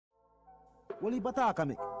Well, he bataka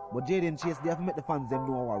me. But Jayden Chase, they have to make the fans them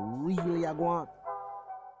know what really are going on.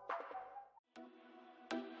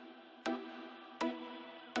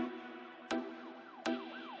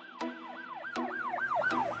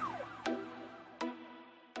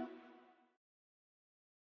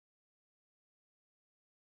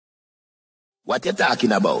 What you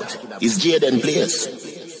talking about? Is Jayden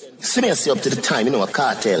place? See me up to the time, a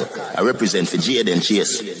cartel. I represent for Jayden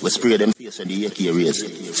Chase. We spray them face on the AK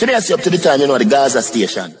race. See me up to the time, the Gaza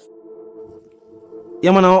station.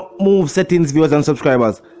 Yeah, man, now move settings, viewers and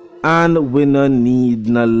subscribers. And we no need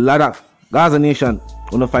no ladder. Gaza Nation,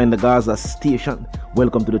 we no find the Gaza station.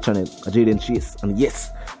 Welcome to the channel, Jayden Chase. And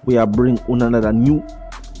yes, we are bringing another new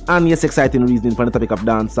and yes, exciting reasoning for the topic of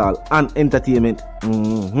dancehall and entertainment.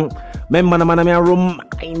 Remember, man, I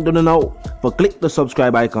remind you now for click the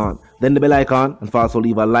subscribe icon, then the bell icon, and also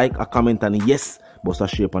leave a like, a comment, and yes, bust a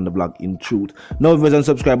share on the blog in truth. Now, viewers and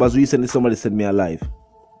subscribers, recently somebody sent me a live.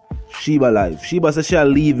 Sheba live. Sheba says she'll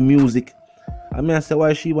leave music. I mean, I say,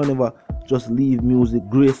 why Sheba never just leave music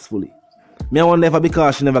gracefully? Me, I wonder if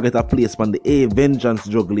because she never get a place on the A Vengeance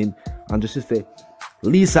juggling, and just to say,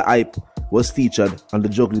 Lisa Hype was featured on the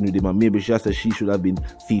juggling with him, and maybe she has said she should have been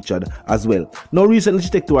featured as well. Now recently she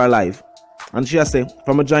take to her live and she has said,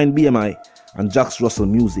 from a giant BMI and Jax Russell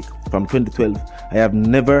Music from 2012, I have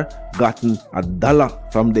never gotten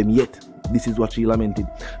 $1 from them yet. This is what she lamented.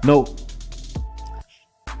 Now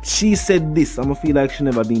she said this, I'm gonna feel like she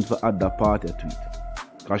never been for other party to it,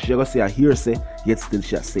 because she gonna say a hearsay, yet still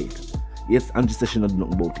she has said it. Yes, and she said she not know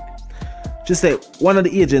about it. She said, one of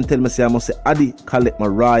the agents tell me, say, I must say, Adi collect my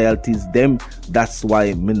royalties, them, that's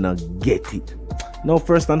why me not get it. Now,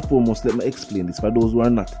 first and foremost, let me explain this for those who are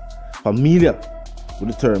not familiar with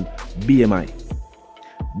the term BMI.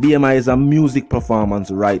 BMI is a music performance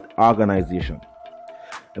right organization.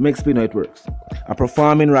 Let me explain how it works. A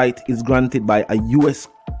performing right is granted by a US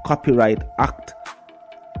Copyright Act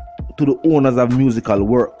to the owners of musical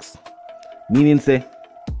works. Meaning, say,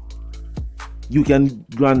 you can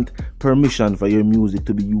grant permission for your music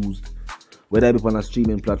to be used, whether it be on a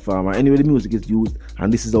streaming platform or anywhere the music is used,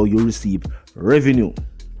 and this is how you receive revenue.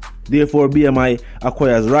 Therefore, BMI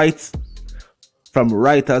acquires rights from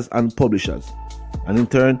writers and publishers, and in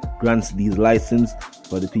turn grants these licenses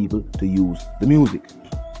for the people to use the music.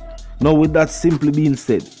 Now, with that simply being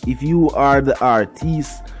said, if you are the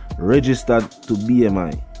artist registered to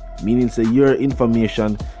BMI, meaning say your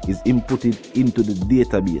information is inputted into the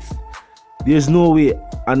database, there's no way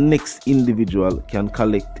a next individual can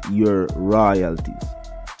collect your royalties.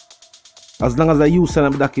 As long as you sign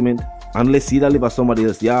up a document, unless you live at somebody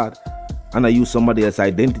else's yard and I use somebody else's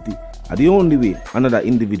identity, are the only way another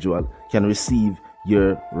individual can receive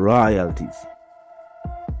your royalties.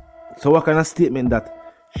 So what kind of statement that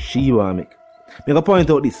she want to make? Make a point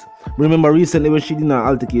out this. Remember recently when she did an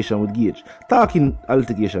altercation with Gage. Talking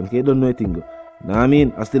altercation, okay, you don't know anything. Know what I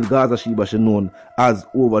mean? I still Gaza Sheba, she known as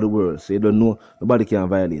over the world, so you don't know, nobody can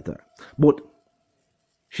violate her. But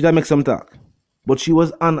she did make some talk. But she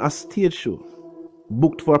was on a stage show,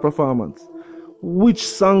 booked for a performance. Which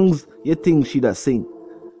songs you think she does sing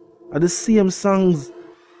are the same songs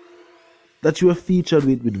that you were featured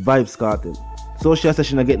with Vybz Kartel. So she said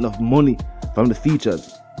she not get enough money from the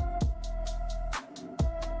features.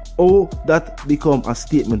 Oh, that become a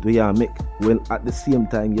statement where you make when at the same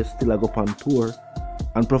time you still go on tour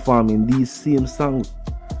and performing these same songs.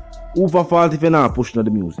 Who for fault if you're not pushing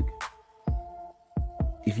the music?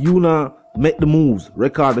 If you not make the moves,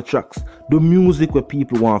 record the tracks, the music where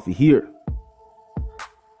people want to hear.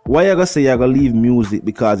 Why you gonna say you gonna leave music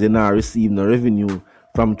because you're not receiving the revenue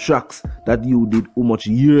from tracks that you did how much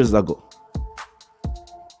years ago?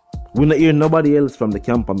 We not hear nobody else from the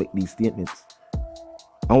camp and make these statements.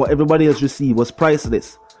 And what everybody else received was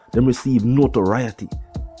priceless. Them receive notoriety.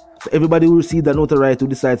 So everybody who receive that notoriety who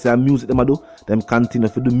decides to music them do, them continue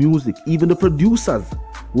for the music. Even the producers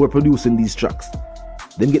who are producing these tracks,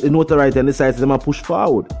 them get the notoriety and decide them push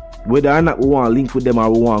forward. Whether or not we want to link with them or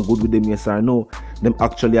we want good with them, yes or no, them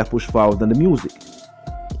actually are push forward than the music.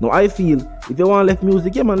 Now I feel if you want left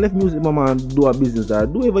music, yeah man, left music, man, do a business or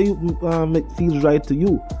do whatever you make feels right to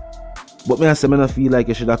you. But me I say, I feel like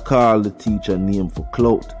you should have called the teacher name for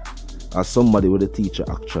clout, as somebody where the teacher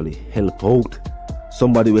actually help out.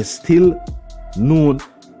 Somebody was still known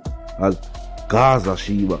as Gaza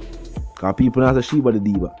Sheba. Because people not say Sheba the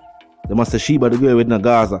diva. They must say Sheba the girl with no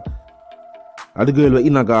Gaza. Or the girl with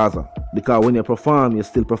in a Gaza. Because when you perform, you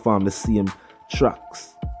still perform the same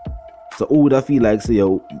tracks. So who would I feel like say,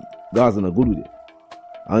 yo, Gaza not good with it?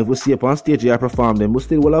 And if we see up on stage, you perform them, but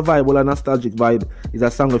still, well, a vibe, well, a nostalgic vibe. Is a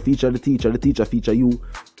song that feature the teacher feature you.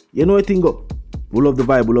 You know what thing go? We love the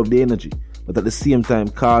vibe, we love the energy. But but at the same time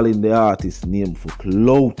calling the artist name for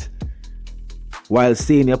clout while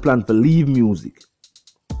saying you plan to leave music.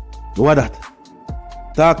 What that?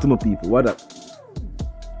 Talk to my people, what that?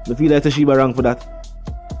 I feel like Sheba wrong for that.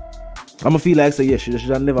 I'ma feel like say yes, she should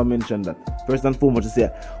have never mentioned that. First and foremost, she say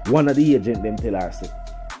one of the agent them tell her say,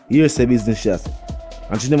 here's the business she has.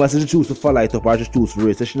 And she never said she choose to follow it up or she choose to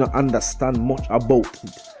race. So she don't understand much about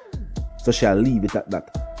it. So she'll leave it at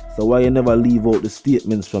that. So why you never leave out the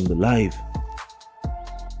statements from the live?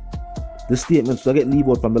 The statements so get leave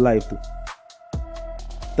out from the live too.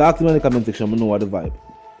 Talk to me in the comment section, I know what the vibe.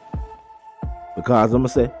 Because I'ma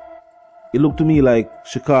say, it looked to me like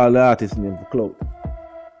she called the artist name for clout.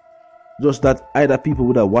 Just that either people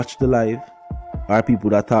would have watched the live or people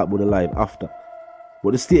that talk about the live after.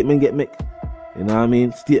 But the statement get made. You know what I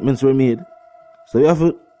mean? Statements were made. So you have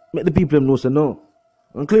to make the people know, say no.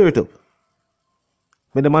 And clear it up.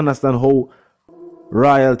 Make them understand how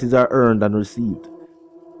royalties are earned and received.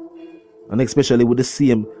 And especially with the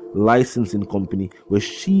same licensing company where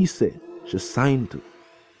she said she signed to.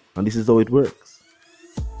 And this is how it works.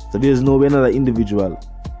 So there's no way another individual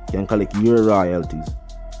can collect your royalties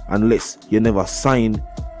unless you never sign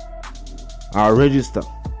or register,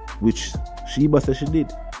 which Sheba said she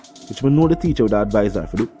did. Which we know the teacher would advise her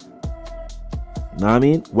for do. You know what I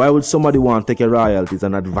mean? Why would somebody want to take your royalties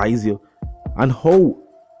and advise you on how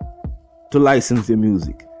to license your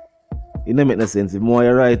music? It doesn't make no sense. If more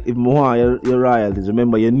your royalties,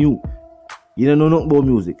 remember you're new. You don't know nothing about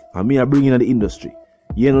music. And me I bring in the industry.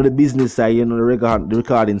 You know the business side, you know the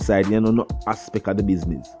recording side, you know no aspect of the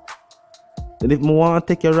business. Then if I want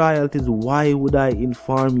to take your royalties, why would I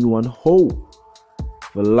inform you on how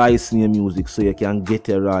for licensing your music so you can get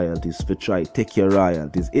your royalties, for try take your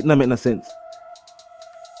royalties? It doesn't make no sense.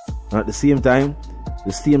 And at the same time,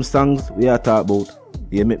 the same songs we are talking about,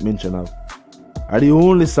 you make mention of, are the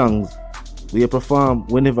only songs we perform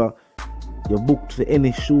whenever you're booked for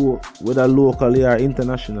any show, whether locally or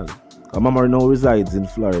internationally. My mama now resides in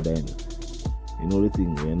Florida. You know the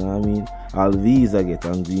thing, you know what I mean? All visa get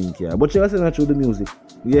and green card. But she can say that through the music.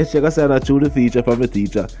 Yes, she can say that through the feature from the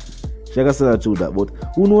teacher. She can say that through that. But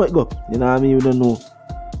who know it go? You know what I mean? We don't know.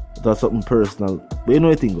 That's something personal. But you know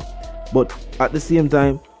the thing go. But at the same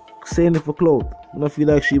time, saying it for clout, I don't feel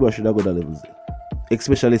like Sheba should have got the levels there.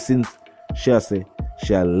 Especially since she say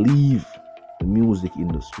she'll leave the music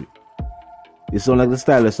industry. It sounds like the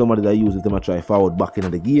style of somebody that uses them to try forward back into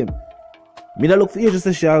the game. Me that look for you just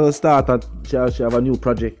say she'll start at she'll have a new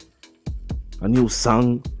project, a new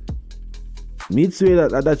song. Me say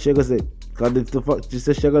that she gonna say, because she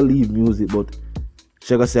said she gonna leave music, but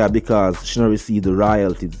she gonna say because she not receive the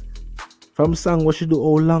royalties from song what she do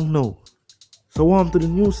all long now. So what happened to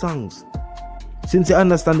the new songs? Since you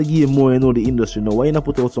understand the game more, you know the industry now, why you not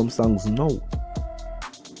put out some songs now?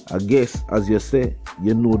 I guess, as you say,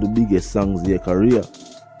 you know the biggest songs of your career.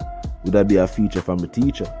 Would that be a feature from the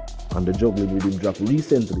teacher? And the juggling rhythm dropped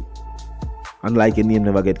recently. And like your name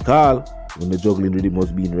never get called, when the juggling rhythm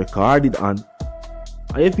was being recorded and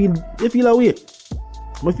you feel away.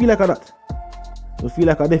 I feel like that. I feel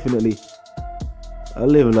like I definitely a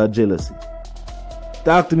level of jealousy.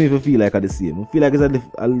 Talk to me if you feel like I the same. I feel like it's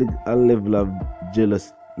a level of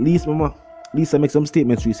jealousy. Lisa make some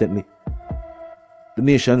statements recently. The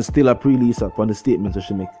nation still a pre-Lisa upon the statements that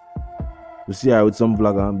she make. You see her with some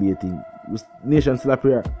vlogger and be a thing. The nation still a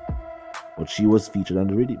prayer. But she was featured on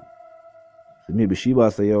the rhythm. So maybe she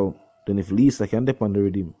was say, yo, then if Lisa can dip on the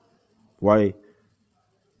rhythm, why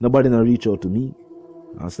nobody not reach out to me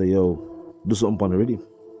and say, yo, do something on the rhythm?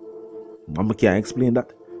 I can't explain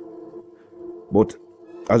that. But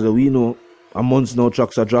as we know, a month now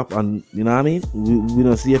tracks are drop and you know what I mean? We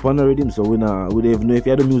don't see it on the rhythm, so we don't even know if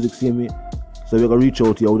you have the music same way. So we're gonna reach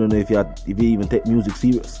out to you, we don't know if you even take music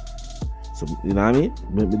serious. So you know what I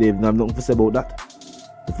mean? They have nothing to say about that.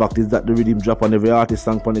 The fact is that the rhythm drop on every artist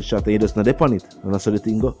song on the chat and you just not dip on it. And that's how the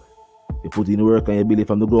thing go. You put in the work and you build it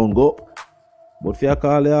from the ground go up. But if you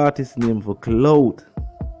call the artist name for clout,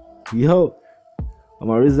 yo, I'm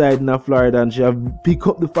a reside in Florida and she have pick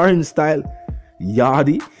up the foreign style.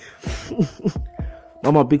 Yardy.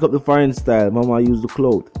 Mama pick up the foreign style. Mama use the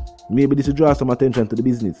clout. Maybe this will draw some attention to the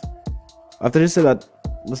business. After she said that,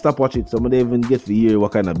 I stop watching it, so I don't even get to hear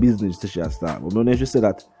what kind of business she start. But when she said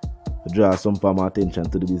that, to draw some form of attention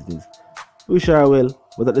to the business. Wish her well,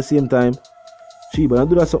 but at the same time, she but I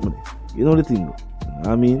do that something. You know the thing, you know what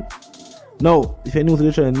I mean? Now, if you're new to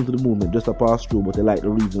the channel, new to the movement, just a pass through, but they like the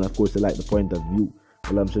reason, of course, they like the point of view.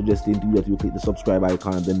 Well, I'm suggesting to you that you click the subscribe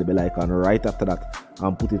icon and then the bell icon right after that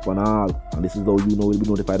and put it on all. And this is how you know you'll be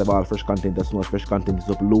notified of all fresh content as soon as fresh content is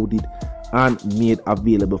uploaded and made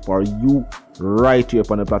available for you right here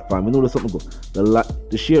upon the platform. You know there's something go.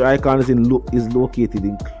 The share icon is located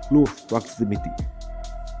in close proximity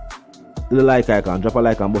to the like icon. Drop a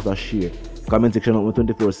like and bust a share. Comment section open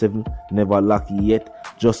 24/7. Never lucky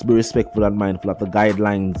yet. Just be respectful and mindful of the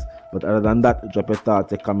guidelines. But other than that, drop your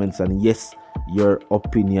thoughts, your comments, and yes, your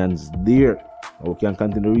opinions there. We can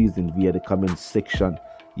continue reasoning via the comment section.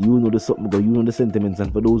 You know the something, you know the sentiments,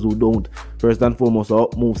 and for those who don't, first and foremost, our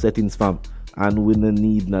move settings, fam. And we don't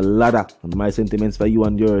need a ladder. And my sentiments for you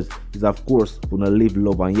and yours is, of course, we gonna live,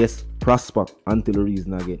 love, and yes, prosper until the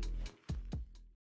reason again.